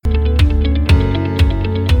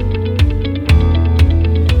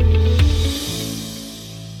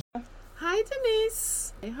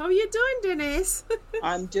Denise?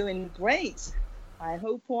 I'm doing great. I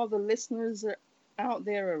hope all the listeners out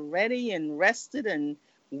there are ready and rested and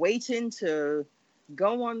waiting to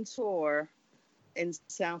go on tour in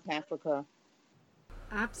South Africa.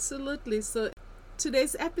 Absolutely. So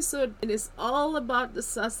today's episode is all about the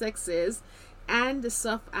Sussexes and the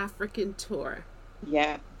South African tour.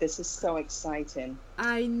 Yeah, this is so exciting.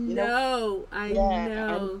 I You know, know, I yeah,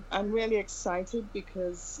 know. I'm really excited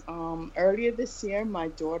because earlier this year, my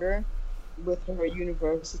daughter, with her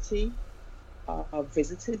university,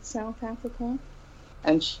 visited South Africa,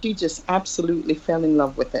 and she just absolutely fell in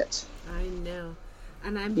love with it. I know.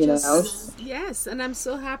 And I'm You know, just, yes, and I'm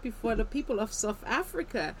so happy for the people of South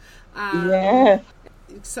Africa. Um, yeah,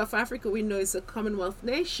 South Africa, we know, is a Commonwealth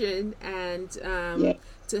nation, and yeah,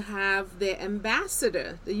 to have the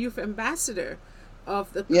ambassador, the youth ambassador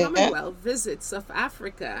of the yeah. Commonwealth, visit South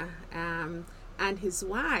Africa, and his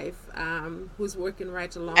wife, who's working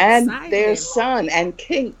right And alongside their him. son and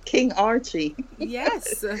King Archie.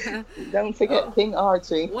 Yes. Don't forget Oh, King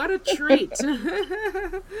Archie. what a treat!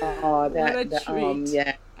 Oh, What a treat!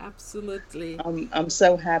 yeah. Absolutely. I'm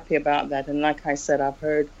so happy about that. And like I said, I've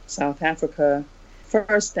heard South Africa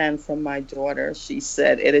firsthand from my daughter. She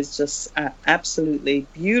said it is just an absolutely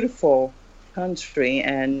beautiful country.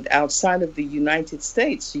 And outside of the United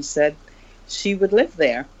States, she said she would live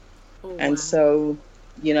there. Oh And wow. so,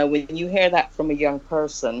 when you hear that from a young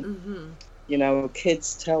person, Mm-hmm.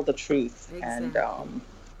 kids tell the truth. And Exactly.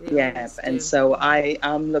 They yeah, always and do. so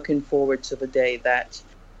I'm looking forward to the day that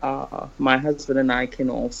my husband and I can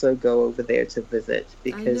also go over there to visit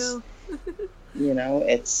I because know.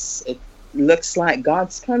 it looks like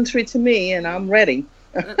God's country to me, and I'm ready.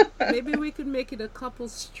 Maybe we could make it a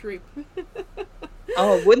couple's trip.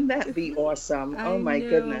 Oh, wouldn't that be awesome? Oh I my know.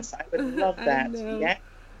 goodness, I would love I that. know. Yeah,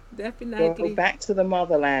 go Definitely. back to the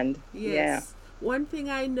motherland. Yeah, Yes. One thing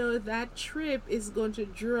I know, that trip is going to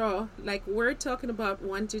draw, like we're talking about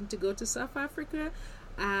wanting to go to South Africa,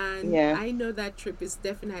 and yeah, I know that trip is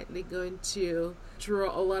definitely going to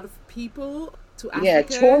draw a lot of people to yeah.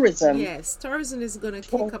 Africa. Tourism, Yes, tourism is going to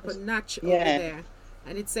kick up a tourism. notch over Yeah, there.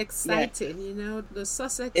 And it's yeah. exciting, the It's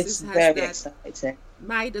Sussexes has very that exciting.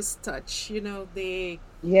 Midas touch, they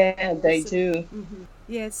Yeah, they listen. do.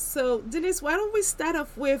 Yes, so Denise, why don't we start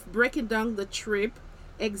off with breaking down the trip,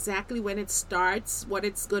 exactly when it starts, what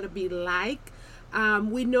it's going to be like.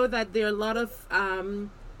 We know that there are a lot of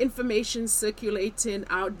information circulating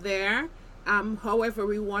out there. However,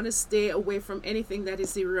 we want to stay away from anything that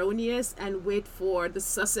is erroneous and wait for the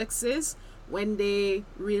Sussexes when they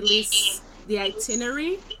release the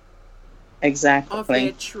itinerary of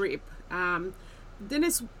their Exactly. trip.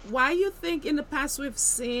 Dennis, why you think in the past we've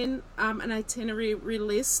seen an itinerary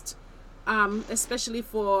released, especially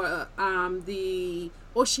for the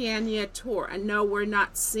Oceania tour, and now we're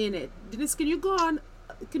not seeing it? Dennis, can you go on?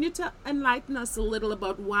 Can you enlighten us a little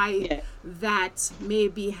about why Yeah. that may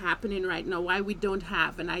be happening right now? Why we don't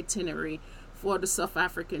have an itinerary for the South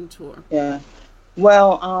African tour? Yeah.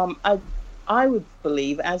 Well, I would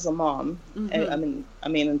believe as a mom, Mm-hmm.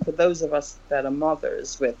 and for those of us that are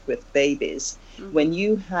mothers with babies, Mm-hmm. when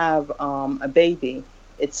you have a baby,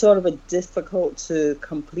 it's sort of a difficult to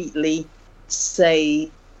completely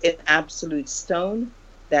say in absolute stone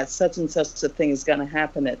that such and such a thing is going to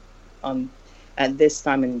happen um at this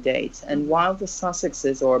time and date. And Mm-hmm. while the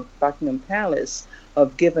Sussexes or Buckingham Palace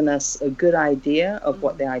have given us a good idea of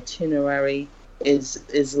what the itinerary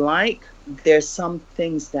is like, there's some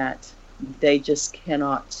things that they just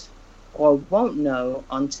cannot or won't know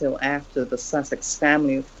until after the Sussex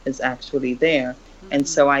family is actually there. And Mm-hmm.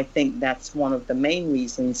 so I think that's one of the main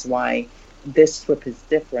reasons why this trip is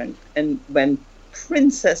different. And when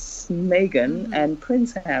Princess Meghan Mm-hmm. and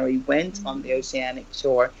Prince Harry went on the Mm-hmm. oceanic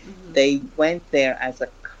shore, Mm-hmm. they went there as a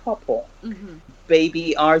couple. Mm-hmm.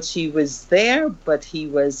 Baby Archie was there, but he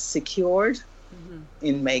was secured Mm-hmm.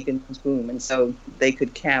 in Meghan's womb, and so they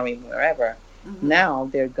could carry him wherever. Mm-hmm. Now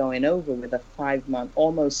they're going over with a 5 month,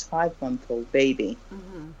 almost 5 month old baby,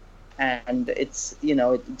 Mm-hmm. and it's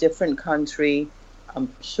a different country. I'm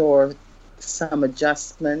sure some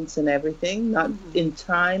adjustments and everything, not Mm-hmm. in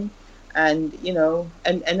time, and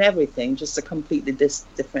and everything, just a completely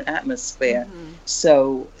different atmosphere. Mm-hmm.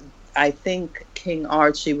 So I think King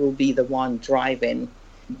Archie will be the one driving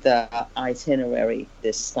the itinerary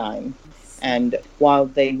this time. And while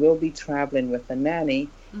they will be traveling with a nanny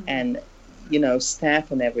Mm-hmm. and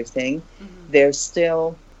staff and everything, Mm-hmm. there's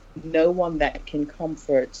still no one that can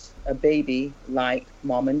comfort a baby like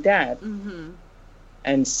mom and dad. Mm-hmm.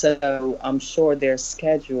 And so I'm sure their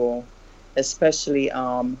schedule, especially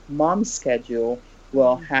mom's schedule,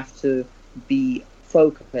 will Mm-hmm. have to be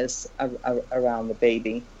focused around the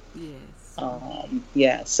baby. Yes.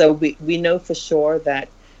 Yeah, so we know for sure that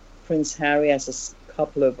Prince Harry has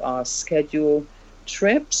couple of scheduled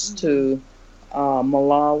trips Mm-hmm. to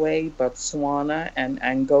Malawi, Botswana, and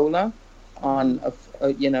Angola on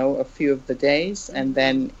Mm-hmm. a few of the days, and Mm-hmm.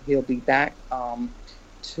 then he'll be back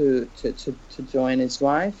to join his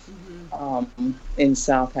wife Mm-hmm. in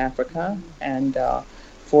South Africa, Mm-hmm. and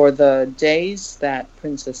for the days that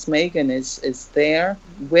Princess Meghan is there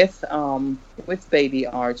with baby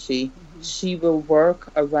Archie, Mm-hmm. she will work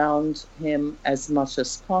around him as much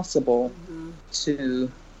as possible Mm-hmm.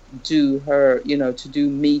 to to do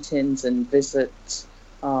meetings and visit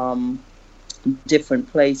um,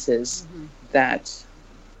 different places Mm-hmm. that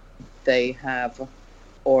they have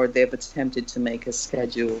or they've attempted to make a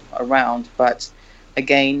schedule around. But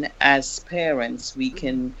again, as parents, we Mm-hmm.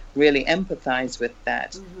 can really empathize with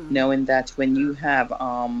that, Mm-hmm. knowing that when you have,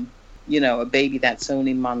 a baby that's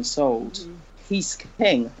only months old, Mm-hmm. he's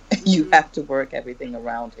king. You Mm-hmm. have to work everything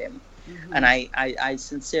around him. And Mm-hmm. I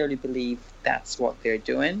sincerely believe that's what they're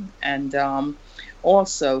doing. And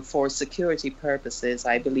also, for security purposes,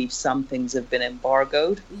 I Mm-hmm. believe some things have been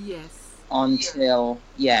embargoed Yes. until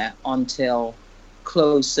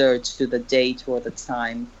closer to the date or the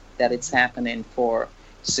time that it's Mm-hmm. happening for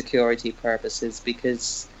security purposes,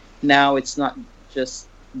 because now it's not just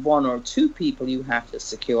one or two people you have to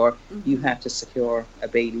secure, you Mm-hmm. have to secure a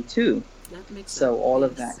baby too. That makes So all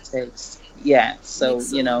of that yes. takes, yeah, so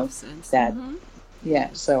Makes a lot of sense. that Mm-hmm. yeah,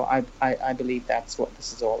 Yes. so I believe that's what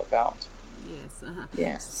this is all about. Yes. Uh-huh.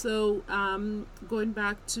 Yeah. So, going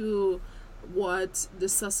back to what the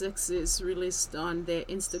Sussexes released on their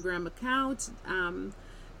Instagram account,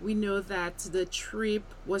 we know that the trip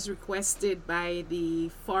was requested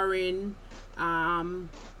um,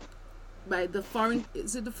 by the foreign.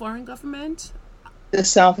 Is it the foreign government? The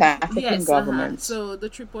South African Yes. Uh huh. government. So the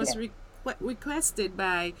trip was Yeah. requested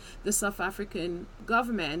by the South African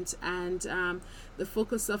government, and the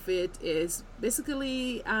focus of it is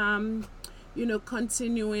basically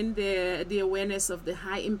continuing the awareness of the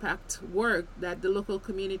high impact work that the local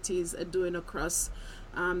communities are doing across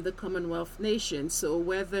the Commonwealth nations. So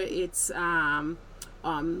whether it's um,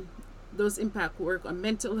 those impact work on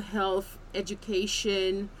mental health,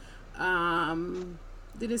 education,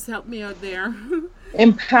 did this help me out there?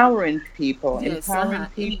 Empowering people, Yes, empowering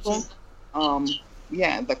people. Um,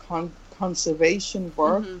 yeah, the conservation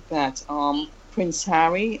work Mm-hmm. that Prince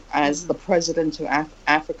Harry, as Mm-hmm. the president of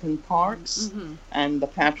African parks Mm-hmm. and the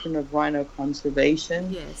patron of rhino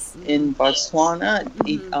conservation Yes. Mm-hmm. in Botswana,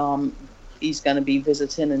 Mm-hmm. he's going to be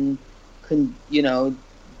visiting and, con, you know,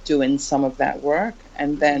 doing some of that work.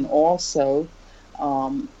 And then Mm-hmm. also,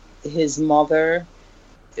 um, his mother,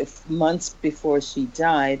 if months before she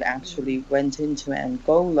died, Mm-hmm. actually went into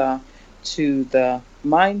Angola to the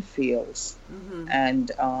minefields Mm-hmm.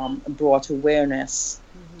 and brought awareness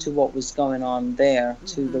Mm-hmm. to what was going on there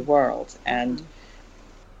to the Mm-hmm. world. And Mm-hmm.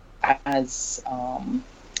 as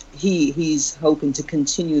he's hoping to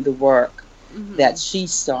continue the work Mm-hmm. that she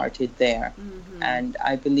started there. Mm-hmm. And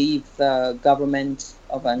I believe the government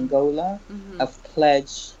of Mm-hmm. Angola Mm-hmm. have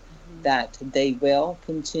pledged that they will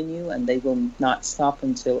continue and they will not stop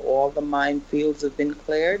until all the minefields have been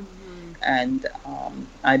cleared. Mm-hmm. And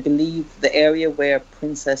I believe the area where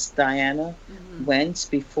Princess Diana Mm-hmm. went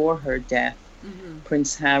before her death, Mm-hmm.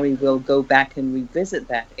 Prince Harry will go back and revisit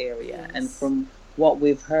that area. And Yes. from what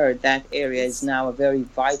we've heard, that area is It's now a very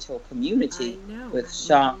vital I community know. with Mm-hmm.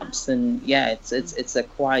 shops, and yeah, it's a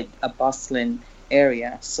quite a bustling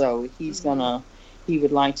area. So Mm-hmm. he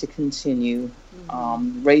would like to continue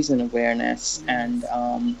Mm-hmm. raising awareness and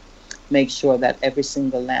Yes. make sure that every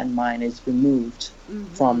single landmine is removed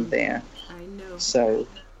from Mm-hmm. there. I know. So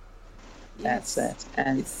that's Yes. it.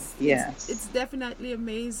 And It's yes, definitely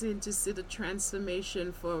amazing to see the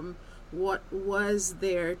transformation from what was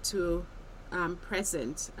there to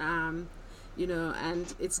present. And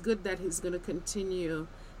it's good that he's going to continue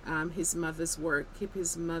his mother's work, keep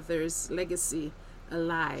his mother's legacy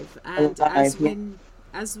alive. And alive. Yeah.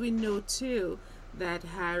 as we know too, that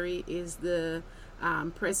Harry is the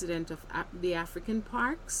president of the African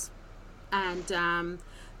parks, and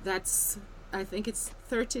that's I think it's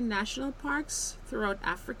 13 national parks throughout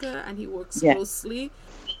Africa, and he works Yeah. closely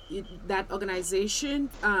that organization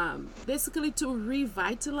basically to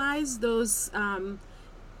revitalize those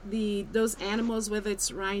animals, whether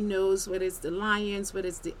it's rhinos, whether it's the lions, whether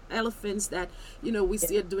it's the elephants that we Yeah.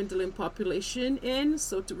 see a dwindling population in.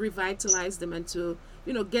 So to revitalize them and to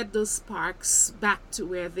get those parks back to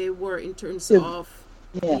where they were in terms So, of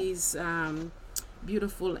yeah. these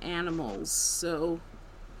beautiful animals. So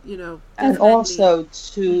And definitely. also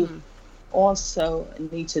to Mm-hmm. also,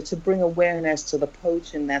 Anita, to bring awareness to the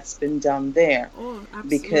poaching that's been done there, Oh,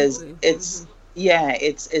 because absolutely. it's yeah,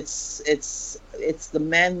 it's the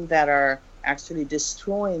men that are actually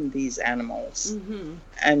destroying these animals, Mm-hmm.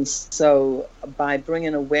 and so by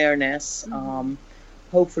bringing awareness, Mm-hmm.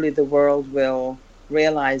 hopefully the world will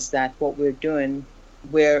realize that what we're doing,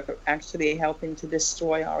 we're actually helping to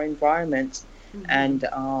destroy our environment Mm-hmm. and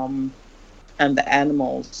um, and the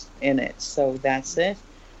animals in it. So that's it.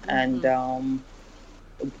 And Mm-hmm.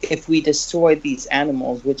 if we destroy these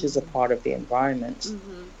animals, which is a Mm-hmm. part of the environment,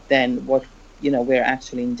 Mm-hmm. then what we're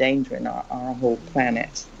actually endangering our whole Mm-hmm.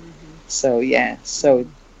 planet. Mm-hmm. So yeah, so Mm-hmm.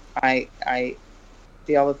 I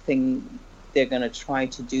the other thing they're going to try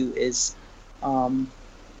to do is um,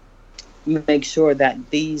 make sure that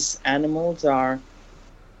these animals are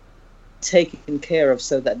taken care of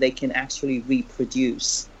so that they can actually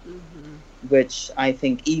reproduce, Mm-hmm. which I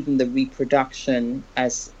think even the reproduction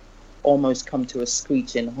has almost come to a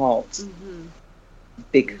screeching halt Mm-hmm.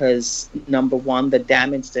 because number one, the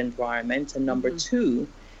damaged environment, and number Mm-hmm. two,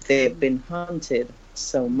 they've Mm-hmm. been hunted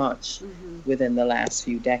so much Mm-hmm. within the last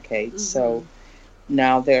few decades. Mm-hmm. So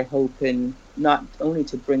now they're hoping not only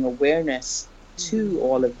to bring awareness Mm-hmm. to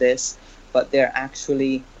all of this, but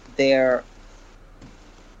they're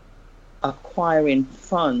acquiring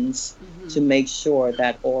funds Mm-hmm. to make sure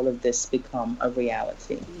that all of this become a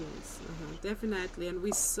reality. Yes, definitely. And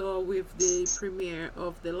we saw with the premiere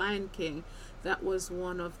of The Lion King, that was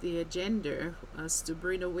one of the agenda, as to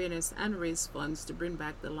bring awareness and raise funds to bring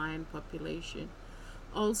back the lion population.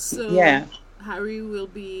 Also, Yeah. Harry will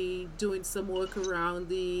be doing some work around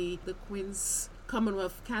the Queen's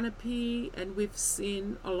Commonwealth canopy, and we've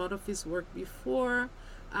seen a lot of his work before,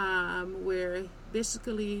 where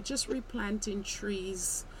basically just replanting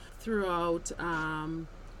trees throughout,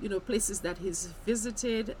 places that he's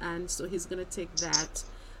visited, and so he's going to take that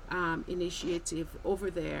initiative over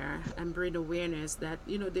there and bring awareness that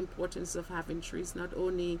the importance of having trees. Not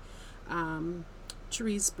only um,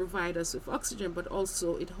 trees provide us with oxygen, but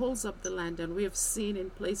also it holds up the land. And we have seen in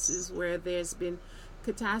places where there's been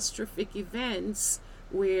catastrophic events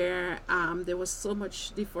where there was so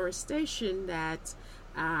much deforestation that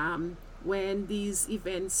when these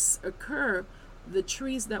events occur, the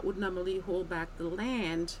trees that would normally hold back the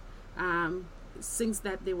land, since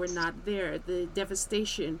that they were not there, the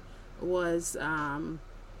devastation was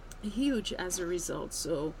huge as a result.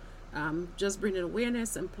 So just bringing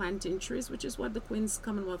awareness and planting trees, which is what the Queen's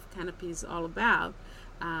Commonwealth Canopy is all about.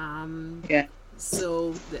 Um, Yeah.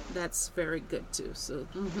 so that's very good too. So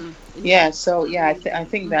Yeah, so yeah, I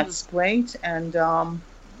think mm-hmm, that's great. And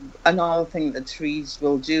another thing that trees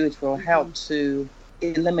will do, it will mm-hmm. help to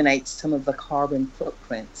eliminate some of the carbon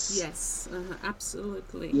footprints. Yes,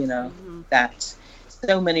 absolutely. You know, Mm-hmm, that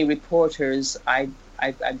so many reporters, I,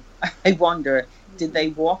 I wonder, did they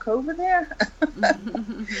walk over there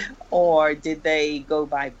mm-hmm, or did they go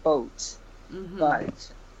by boat? mm-hmm,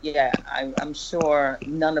 But yeah, I'm sure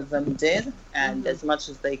none of them did. And mm-hmm, as much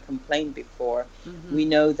as they complained before, mm-hmm, we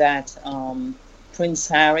know that Prince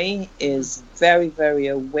Harry is very, very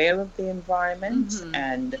aware of the environment. mm-hmm,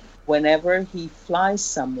 And whenever he flies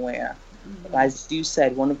somewhere, mm-hmm, as you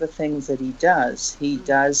said, one of the things that he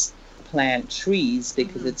does plant trees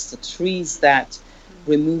because mm-hmm, it's the trees that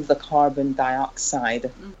remove the carbon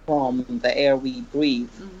dioxide from the air we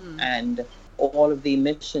breathe, mm-hmm, and all of the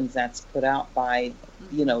emissions that's put out by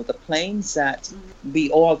the planes that we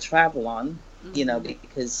all travel on, mm-hmm,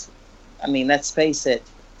 because I mean, let's face it,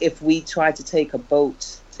 if we try to take a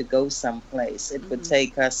boat to go someplace, it would mm-hmm.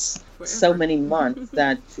 take us so Forever. many months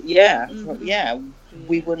that yeah, Mm-hmm. yeah,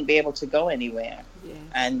 we Yeah. wouldn't be able to go anywhere. Yes.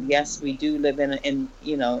 And yes, we do live in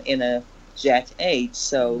a jet age,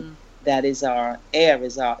 so Mm-hmm. that is our air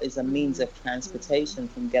is a means Mm-hmm. of transportation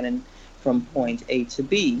from getting from point A to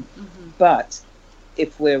B. Mm-hmm. But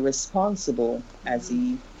if we're responsible, as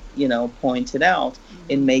Mm-hmm. he pointed out,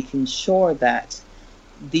 in Mm-hmm. making sure that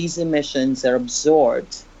these emissions are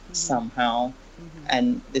absorbed Mm-hmm. somehow, Mm-hmm.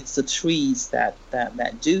 and it's the trees that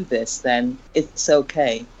do this, then it's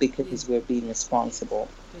okay Yeah. because we're being responsible.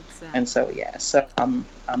 And Exactly. so yeah, so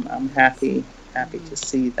I'm Yes. happy Mm-hmm. to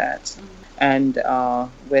see that. Mm-hmm. And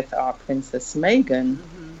with our Princess Meghan,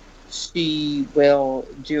 Mm-hmm. she will,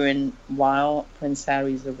 during while Prince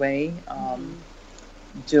Harry's away, Mm-hmm.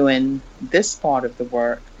 doing this part of the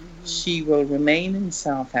work, Mm-hmm. she will remain in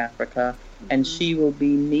South Africa, and Mm-hmm. she will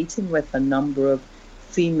be meeting with a number of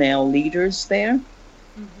female leaders there,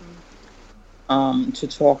 Mm-hmm. to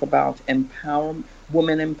talk about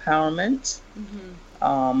women empowerment. Mm-hmm.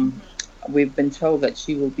 Um, we've been told that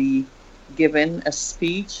she will be given a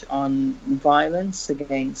speech on violence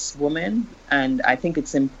against women, and I think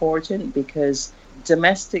it's important because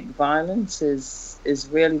domestic violence is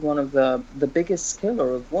really one of the biggest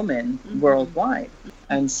killer of women Mm-hmm. worldwide.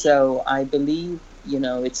 And so I believe,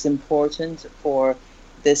 it's important for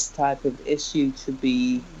this type of issue to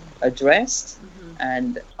be addressed. Mm-hmm.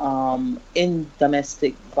 And in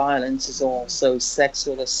domestic violence is also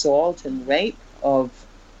sexual assault and rape of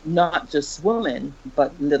not just women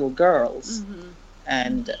but little girls. Mm-hmm.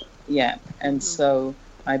 And yeah, and Mm-hmm. so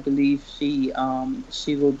I believe she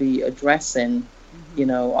will be addressing, Mm-hmm.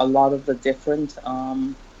 a lot of the different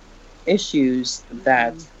issues Mm-hmm.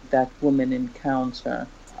 that women encounter.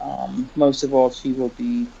 Most of all, she will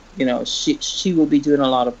be, she will be doing a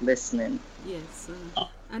lot of listening Yes,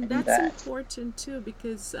 and in that's that. important too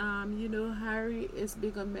because Harry is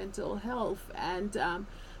big on mental health, and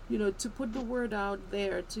to put the word out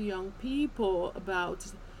there to young people about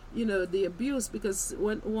the abuse, because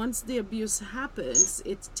when once the abuse happens,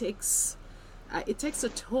 it takes a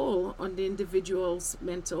toll on the individual's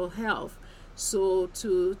mental health. So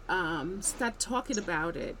to start talking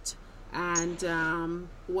about it, and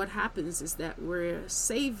what happens is that we're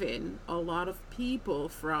saving a lot of people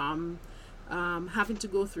from having to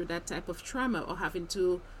go through that type of trauma or having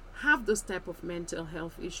to have those type of mental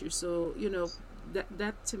health issues. So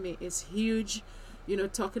that to me is huge.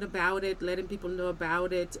 Talking about it, letting people know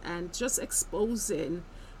about it, and just exposing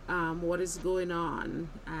what is going on,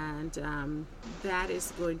 and that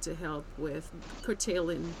is going to help with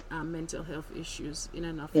curtailing mental health issues in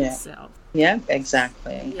and of Yeah. itself. Yeah,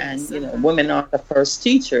 exactly. And Yes, women are the first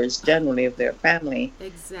teachers generally of their family,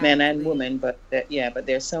 men and exactly. women. But but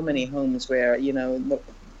there's so many homes where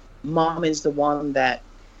mom is the one that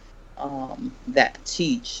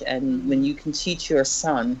teach, and when Mm-hmm. you can teach your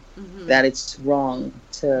son Mm-hmm. that it's wrong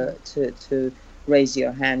to raise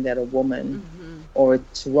your hand at a woman, Mm-hmm. or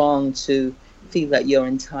it's wrong to feel that you're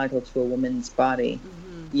entitled to a woman's body,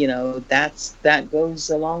 Mm-hmm. that goes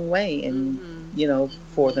a long way in, Mm-hmm.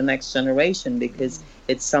 for the next generation, because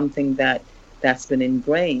it's something that's been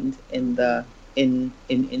ingrained in Mm-hmm. the in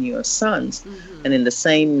your sons. Mm-hmm. And in the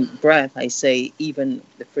same breath, I say, even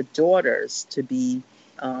for daughters to be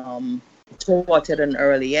um, taught at an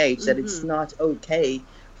early age that it's Mm-hmm. not okay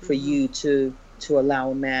for Mm-hmm. you to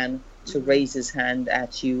allow a man to Mm-hmm. raise his hand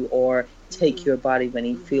at you or take Mm-hmm. your body when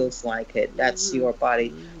he Mm-hmm. feels like it. That's Mm-hmm. your body.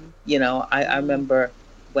 Mm-hmm. I Mm-hmm. remember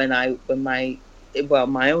when my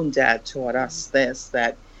my own dad taught us this,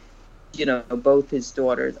 that both his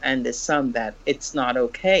daughters and his son, that it's not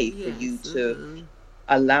okay for you Yes. to Mm-hmm.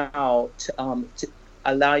 to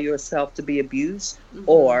allow yourself to be abused, Mm-hmm.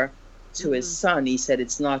 or to his Mm-hmm. son, he said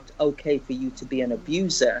it's not okay for you to be an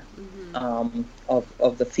abuser Mm-hmm.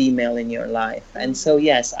 of the female in your life. And so, Mm-hmm.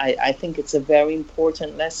 yes, I think it's a very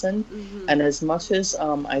important lesson. Mm-hmm. And as much as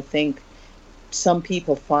I think some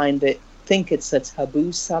people think it's a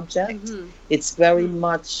taboo subject, Mm-hmm. it's very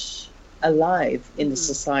much alive in the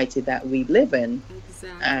Mm-hmm. society that we live in.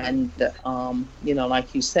 Exactly. And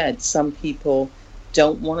like you said, some people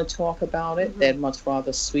don't want to talk about it. Mm-hmm. They'd much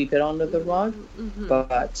rather sweep it under the rug. Mm-hmm.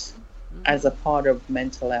 But as a Mm-hmm. part of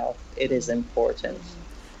mental health, it is Mm-hmm. important.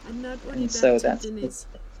 And not only And that, so too, that's Denise,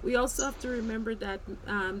 we also have to remember that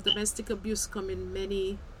domestic abuse come in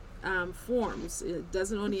many forms. It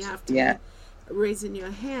doesn't only have to yeah, be raising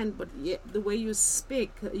your hand, but the way you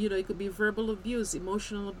speak. It could be verbal abuse,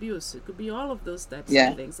 emotional abuse. It could be all of those types of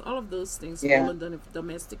yeah, things. All of those things fall yeah, under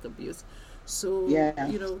domestic abuse. So, yeah,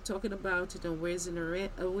 talking about it and raising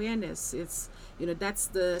awareness, that's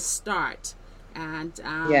the start. And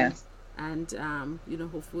yeah.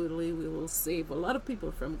 hopefully we will save a lot of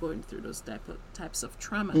people from going through those types of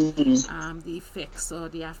trauma, Mm-hmm. the effects or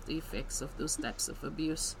the after effects of those types of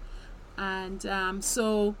abuse. And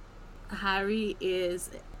so Harry is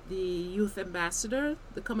the youth ambassador,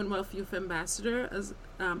 the Commonwealth Youth Ambassador, as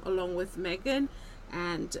along with Megan.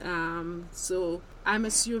 And so I'm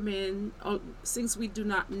assuming, since we do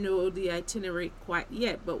not know the itinerary quite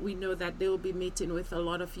yet, but we know that they will be meeting with a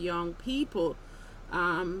lot of young people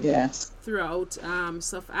um, Yes. throughout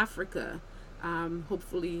South Africa,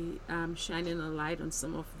 hopefully shining a light on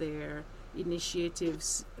some of their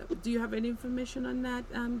initiatives. Do you have any information on that,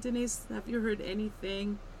 Denise? Have you heard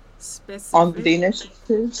anything On specific? the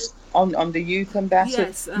initiatives, on the youth ambassador.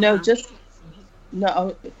 Yes. No, just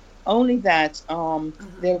no, only that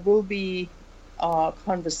there Uh-huh. will be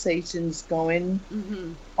conversations going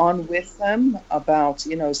Mm-hmm. on with them about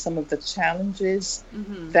some of the challenges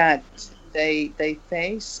Mm-hmm. that they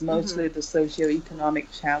face, Mm-hmm. mostly the socioeconomic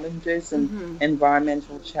challenges and Mm-hmm.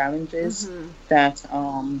 environmental challenges Mm-hmm. that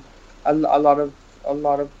a lot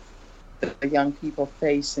of the young people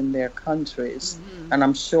face in their countries. Mm-hmm. And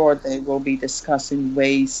I'm sure they will be discussing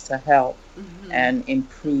ways to help Mm-hmm. and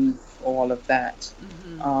improve all of that.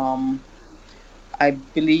 Mm-hmm. Um, I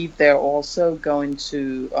believe they're also going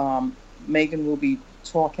to, Megan will be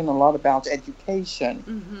talking a lot about education,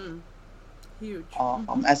 Mm-hmm. Huge.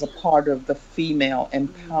 Mm-hmm. as a part of the female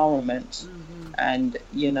Mm-hmm. empowerment, Mm-hmm. and,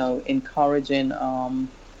 encouraging,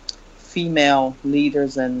 female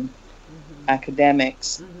leaders and Mm-hmm.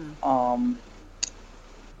 academics, Mm-hmm. um,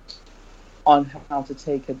 on how to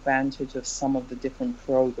take advantage of some of the different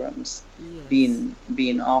programs Yes.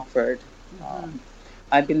 being offered. Mm-hmm. Um,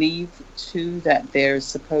 I believe too that there's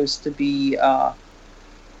supposed to be,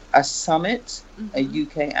 a summit, a Mm-hmm.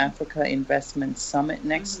 UK Africa investment summit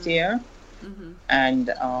next Mm-hmm. year, Mm-hmm.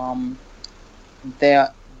 and,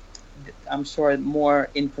 there, I'm sure more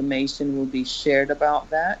information will be shared about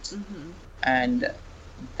that, Mm-hmm. and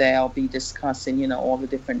they'll be discussing, all the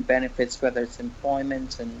different benefits, whether it's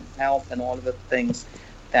employment and health and all of the things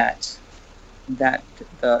that that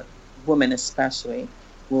the women especially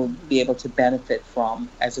will Mm-hmm. be able to benefit from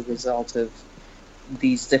as a result of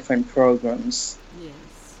these different programs Yes.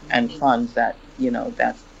 and Mm-hmm. funds that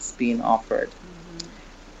that's being offered. Mm-hmm.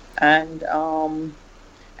 And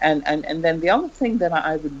and then the other thing that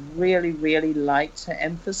I would really, really like to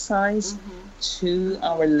emphasize Mm-hmm. to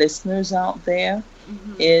our listeners out there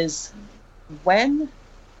Mm-hmm. is, when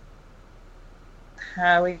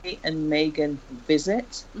Harry and Meghan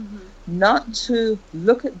visit, Mm-hmm. not to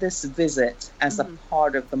look at this visit as a Mm-hmm.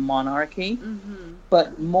 part of the monarchy, Mm-hmm.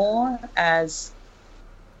 but more as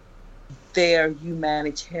their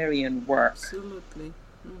humanitarian work. Absolutely.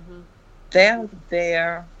 Mm-hmm. They're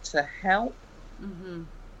there to help Mm-hmm.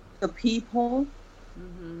 the people.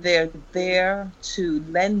 Mm-hmm. They're there to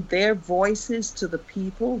lend their voices to the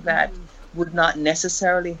people that Mm-hmm. would not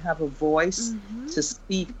necessarily have a voice Mm-hmm. to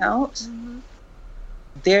speak out. Mm-hmm.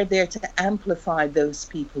 They're there to amplify those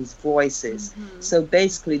people's voices. Mm-hmm. So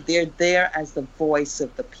basically, they're there as the voice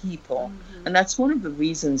of the people. Mm-hmm. And that's one of the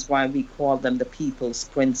reasons why we call them the people's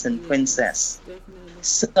prince and Yes, princess. definitely.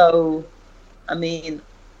 So, I mean,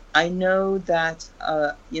 I know that,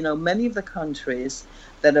 many of the countries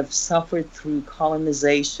that have suffered through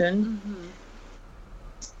colonization Mm-hmm.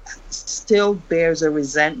 still bears a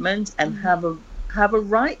resentment, and Mm-hmm. have a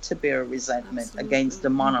right to bear a resentment against Absolutely. the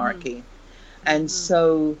Mm-hmm. monarchy. And Mm-hmm.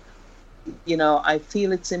 so, I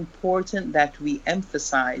feel it's important that we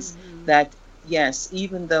emphasize Mm-hmm. that, yes,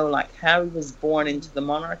 even though, like, Harry was born Mm-hmm. into the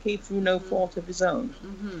monarchy through no Mm-hmm. fault of his own,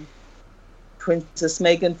 Mm-hmm. Princess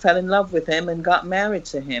Meghan fell in love with him and got married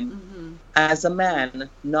to him Mm-hmm. as a man,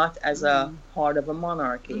 not as a Mm-hmm. part of a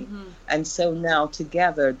monarchy. Mm-hmm. And so now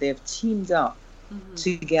together they've teamed up Mm-hmm.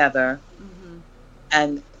 together, Mm-hmm.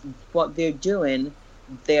 and what they're doing,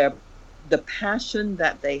 they're the passion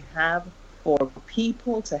that they have for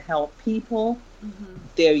people, to help people, Mm-hmm.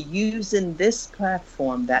 they're using this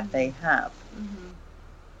platform that they Mm-hmm. have Mm-hmm.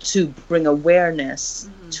 to bring awareness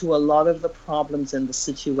Mm-hmm. to a lot of the problems and the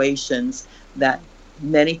situations that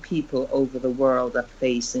many people over the world are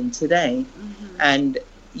facing today. Mm-hmm. And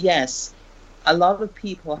yes, a lot of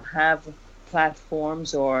people have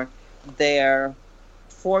platforms, or they're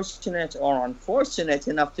fortunate or unfortunate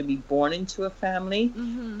enough to be born into a family,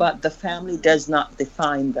 Mm-hmm. but the family does not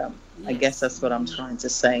define them. I guess Yes. that's what I'm Mm-hmm. trying to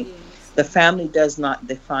say. Yes. The family does not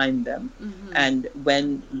define them. Mm-hmm. And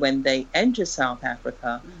when they enter South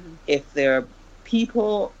Africa, Mm-hmm. if there are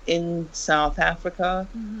people in South Africa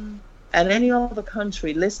Mm-hmm. and any other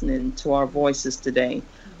country listening to our voices today,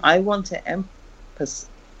 I want to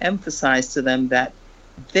emphasize to them that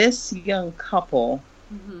this young couple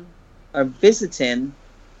Mm-hmm. are visiting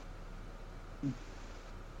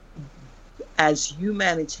as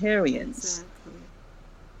humanitarians, Exactly.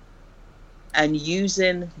 and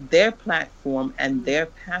using their platform and Mm-hmm. their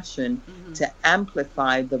passion Mm-hmm. to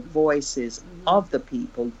amplify the voices Mm-hmm. of the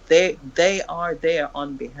people. They are there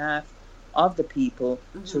on behalf of the people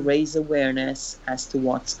to Mm-hmm. raise awareness as to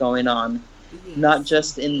what's going on, not Yes.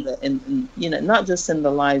 just not just in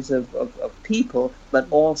the lives of people, but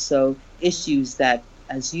also issues that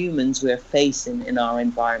as humans we're facing in our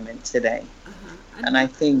environment today. Uh-huh. And I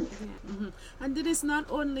think, Yeah. Mm-hmm. And it is not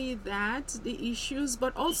only that, the issues,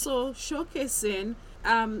 but also showcasing,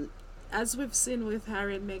 as we've seen with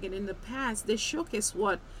Harry and Meghan in the past, they showcase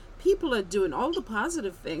what people are doing, all the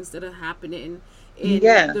positive things that are happening in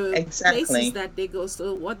yeah, the places exactly. that they go.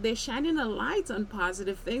 So what they're shining a light on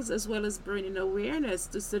positive things, as well as bringing awareness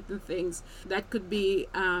to certain things that could be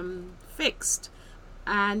fixed.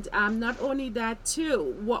 And not only that,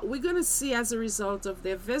 too, what we're going to see as a result of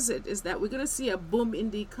their visit is that we're going to see a boom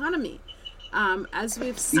in the economy. As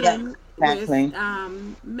we've Yeah. seen with Exactly.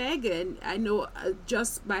 Meghan. I know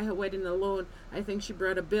just by her wedding alone, I think she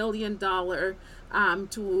brought $1 billion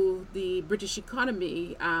to the British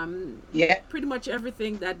economy. Yeah. Pretty much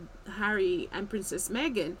everything that Harry and Princess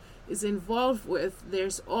Meghan is involved with,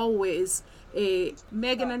 there's always a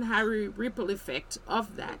Meghan and Harry ripple effect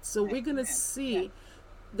of that. So we're going to Yeah. see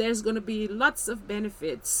there's going to be lots of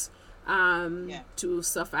benefits Yeah. to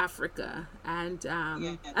South Africa. And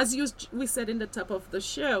Yeah. as we said in the top of the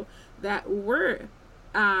show, that we're,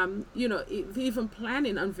 even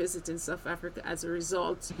planning on visiting South Africa as a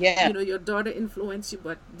result. Yeah. Your daughter influenced you,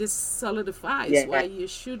 but this solidifies why Yeah. you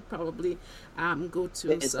should probably go to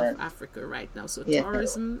South Visit. Africa right now. So Yeah.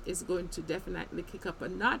 tourism is going to definitely kick up a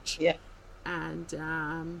notch. Yeah. And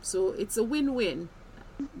so it's a win-win.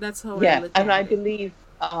 That's how I Yeah. look And at I it. believe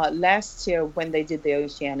last year when they did the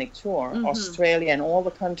oceanic tour, Mm-hmm. Australia and all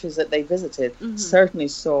the countries that they visited Mm-hmm. certainly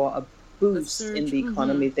saw a A boost in surge. the Mm-hmm.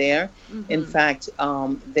 economy there. In Mm-hmm. fact,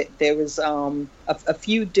 there was a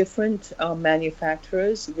few different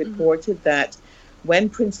manufacturers Mm-hmm. reported that when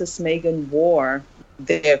Princess Meghan wore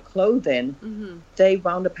their clothing, Mm-hmm. they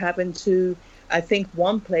wound up having to, I think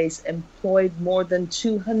one place employed more than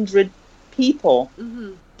 200 people.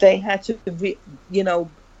 Mm-hmm. They had to,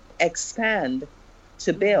 expand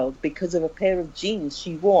to Mm-hmm. build because of a pair of jeans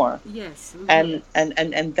she wore. Yes. Mm-hmm.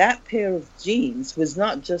 And that pair of jeans was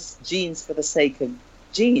not just jeans for the sake of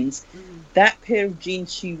jeans. Mm-hmm. That pair of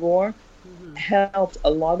jeans she wore Mm-hmm. helped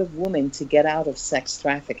a lot of women to get out of sex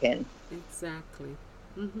trafficking. Exactly.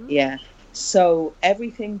 Mm-hmm. Yeah. So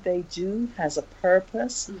everything they do has a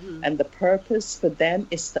purpose, Mm-hmm. and the purpose for them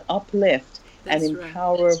is to uplift and That's right.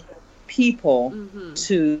 empower people Mm-hmm.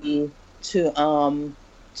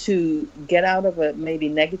 to get out of a maybe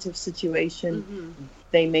negative situation Mm-hmm.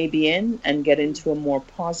 they may be in and get into a more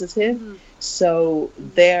positive. Mm-hmm. So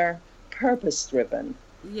they're purpose driven.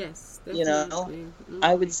 Yes, You know, definitely.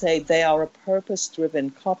 I Mm-hmm. would say they are a purpose driven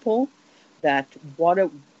couple that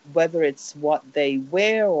whether it's what they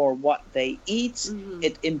wear or what they eat, Mm-hmm.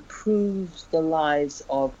 it improves the lives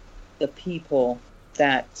of the people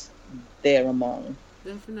that they're among.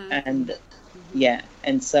 Definitely. And Mm-hmm. yeah,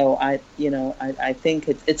 and so I think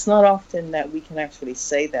it's not often that we can actually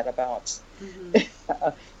say that about,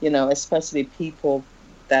 Mm-hmm. especially people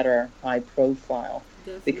that are high profile,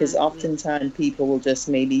 because Definitely. oftentimes people will just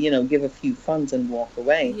maybe, give a few funds and walk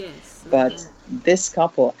away. Yes. But Uh-huh. this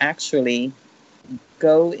couple actually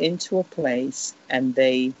go into a place and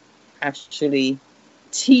they actually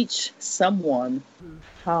teach someone Mm-hmm.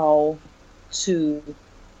 how to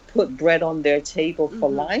put bread on their table for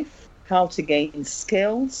Mm-hmm. life, how to gain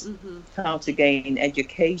skills, Mm-hmm. how to gain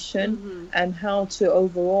education, Mm-hmm. and how to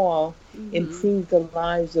overall Mm-hmm. improve the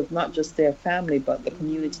lives of not just their family, but the Mm-hmm.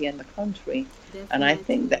 community and the country. And I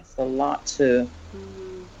think Definitely. that's a lot to,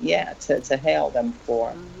 Mm-hmm. yeah, to hail them for.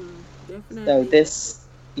 Mm-hmm. So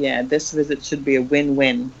Definitely. this visit should be a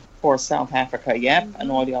win-win for South Africa, yep, and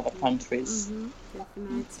Mm-hmm. all the other countries Mm-hmm.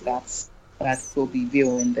 Definitely. that will So, be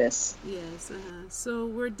viewing this. yes. So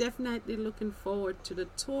we're definitely looking forward to the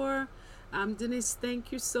tour. Denise,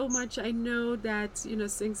 thank you so much. I know that,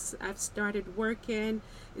 since I've started working,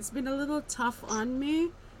 it's been a little tough on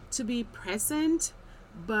me to be present,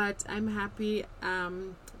 but I'm happy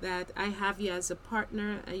that I have you as a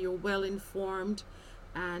partner and you're well informed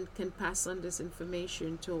and can pass on this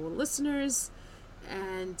information to our listeners.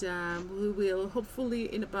 And we will hopefully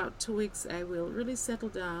in about 2 weeks I will really settle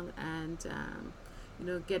down and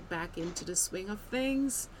get back into the swing of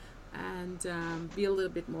things and be a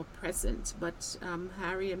little bit more present. But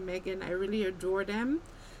Harry and Meghan, I really adore them.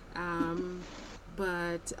 Um,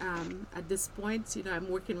 but at this point, I'm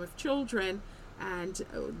working with children and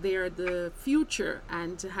they're the future,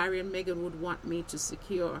 and Harry and Meghan would want me to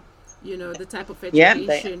secure, the type of Yeah, they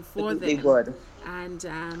education for absolutely them. would.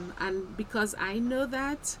 And because I know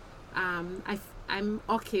that, I'm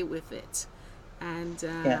okay with it. And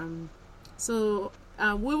Yeah, so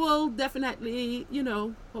we will definitely,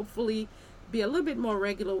 hopefully be a little bit more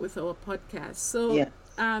regular with our podcast. So, yeah,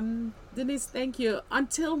 Denise, thank you.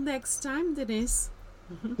 Until next time, Denise.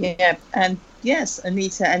 yeah. And yes,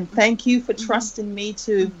 Anita, and thank you for Mm-hmm. trusting me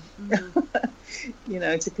to,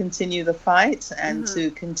 Mm-hmm. to continue the fight and Uh-huh.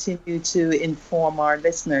 to continue to inform our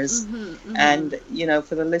listeners. Mm-hmm. Mm-hmm. And,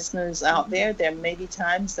 for the listeners out Mm-hmm. there may be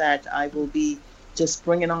times that I will be just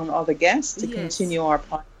bringing on other guests to Yes. continue our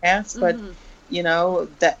podcast. But,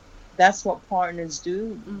 Mm-hmm. that's what partners do.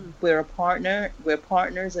 Mm-hmm. We're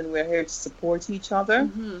partners, and we're here to support each other.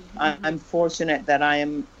 Mm-hmm. Mm-hmm. I'm fortunate that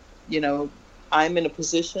I'm in a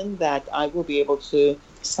position that I will be able to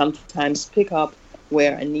sometimes pick up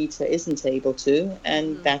where Anita isn't able to, and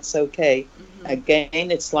Mm-hmm. that's okay. Mm-hmm.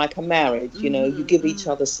 Again, it's like a marriage, you know, you give each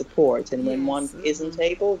other support, and when one Yes. isn't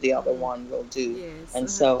able, the other one will do. Yes. And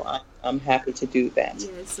so I'm happy to do that.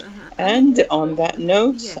 Yes. And And on that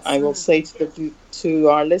note, yes. I will say to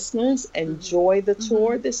our listeners, enjoy the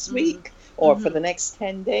tour this week or for the next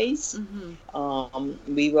 10 days.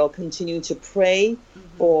 We will continue to pray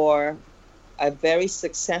for a very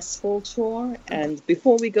successful tour. And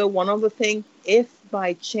before we go, one other thing, if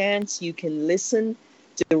by chance you can listen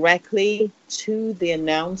directly to the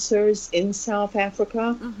announcers in South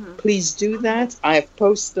Africa, please do that. I've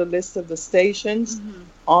posted a list of the stations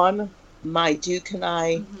on my Duke and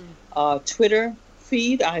I Twitter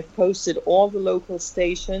feed. I've posted all the local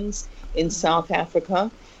stations in South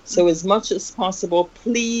Africa. So as much as possible,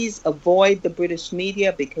 please avoid the British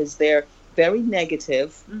media because they're very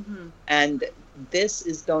negative. And this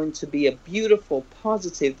is going to be a beautiful,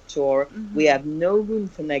 positive tour. We have no room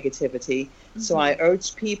for negativity. So I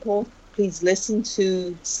urge people, please listen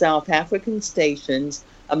to South African stations,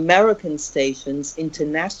 American stations,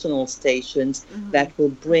 international stations that will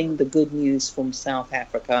bring the good news from South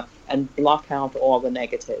Africa and block out all the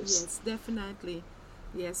negatives. Yes, definitely.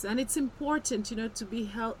 Yes, and it's important, you know,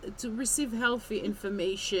 to receive healthy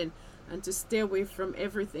information and to stay away from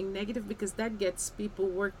everything negative because that gets people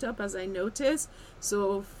worked up, as I noticed.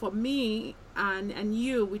 So for me and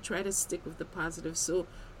you, we try to stick with the positive. So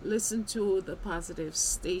listen to the positive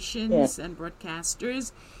stations and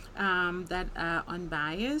broadcasters that are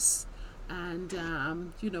unbiased, and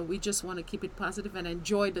you know, we just want to keep it positive and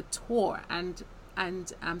enjoy the tour and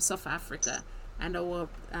South Africa and our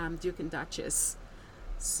Duke and Duchess.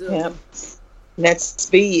 So let's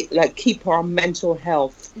keep our mental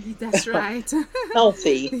health. That's right.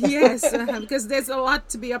 Healthy. Yes, because there's a lot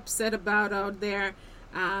to be upset about out there,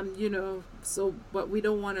 you know. So, but we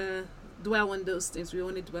don't want to dwell on those things. We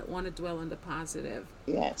only want to dwell on the positive.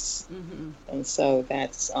 Yes. And so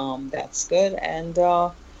that's good. And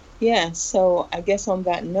so I guess on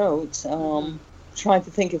that note, trying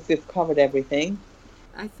to think if we've covered everything.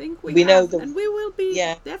 I think we have, and we will be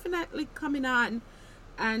definitely coming on.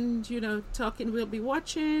 And, you know, talking, we'll be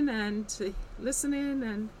watching and listening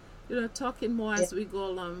and, you know, talking more as we go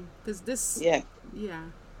along. Because this...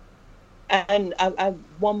 And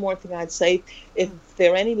one more thing I'd say, if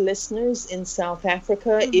there are any listeners in South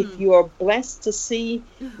Africa, if you are blessed to see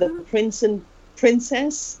the prince and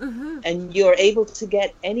princess and you're able to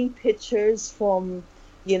get any pictures from,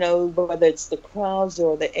 you know, whether it's the crowds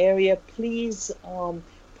or the area, please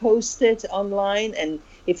post it online. And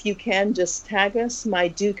if you can, just tag us, my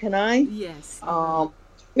Duke and I. Yes.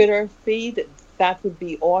 Twitter feed, that would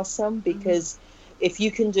be awesome because if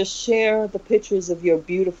you can just share the pictures of your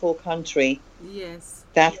beautiful country,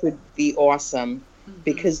 that would be awesome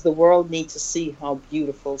because the world needs to see how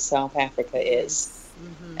beautiful South Africa is.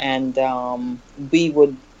 And we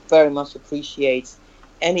would very much appreciate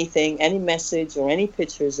anything, any message or any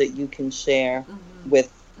pictures that you can share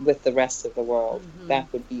with the rest of the world.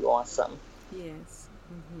 That would be awesome. Yes.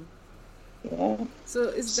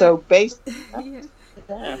 So based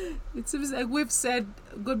it seems like we've said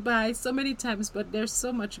goodbye so many times, but there's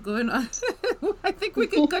so much going on. I think we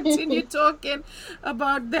can continue talking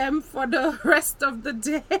about them for the rest of the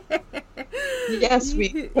day. Yes, we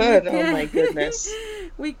could. Oh my goodness.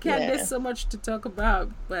 We can. There's so much to talk about,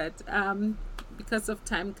 but because of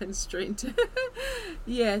time constraint.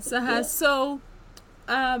 Yes. So,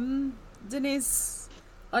 Denise,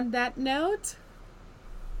 on that note,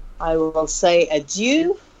 I will say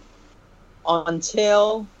adieu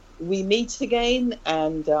until we meet again,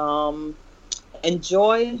 and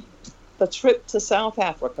enjoy the trip to South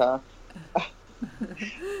Africa.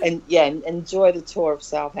 And enjoy the tour of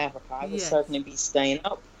South Africa. I will certainly be staying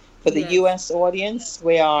up. For the US audience,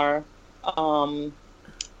 we are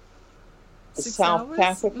South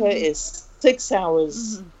Africa is 6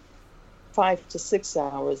 hours, 5 to 6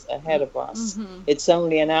 hours ahead of us. It's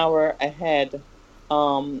only an hour ahead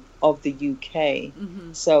of the UK.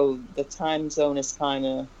 So the time zone is kind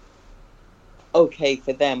of okay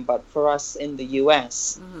for them, but for us in the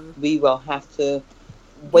US, we will have to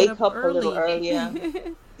wake up a little earlier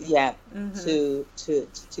to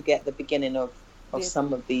get the beginning of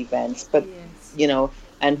some of the events. But you know,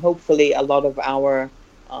 and hopefully a lot of our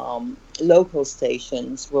local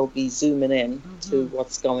stations will be zooming in to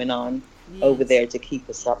what's going on over there to keep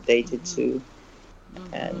us updated too.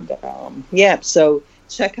 And so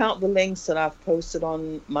check out the links that I've posted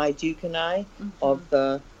on my Duke and I of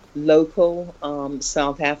the local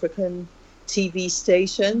South African TV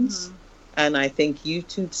stations and I think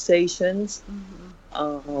YouTube stations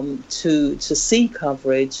to see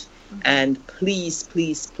coverage. And please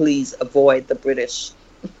avoid the British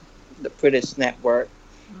the British network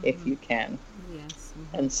if you can.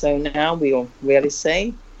 And so now we'll really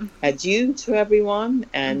say adieu to everyone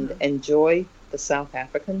and enjoy the South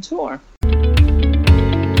African tour.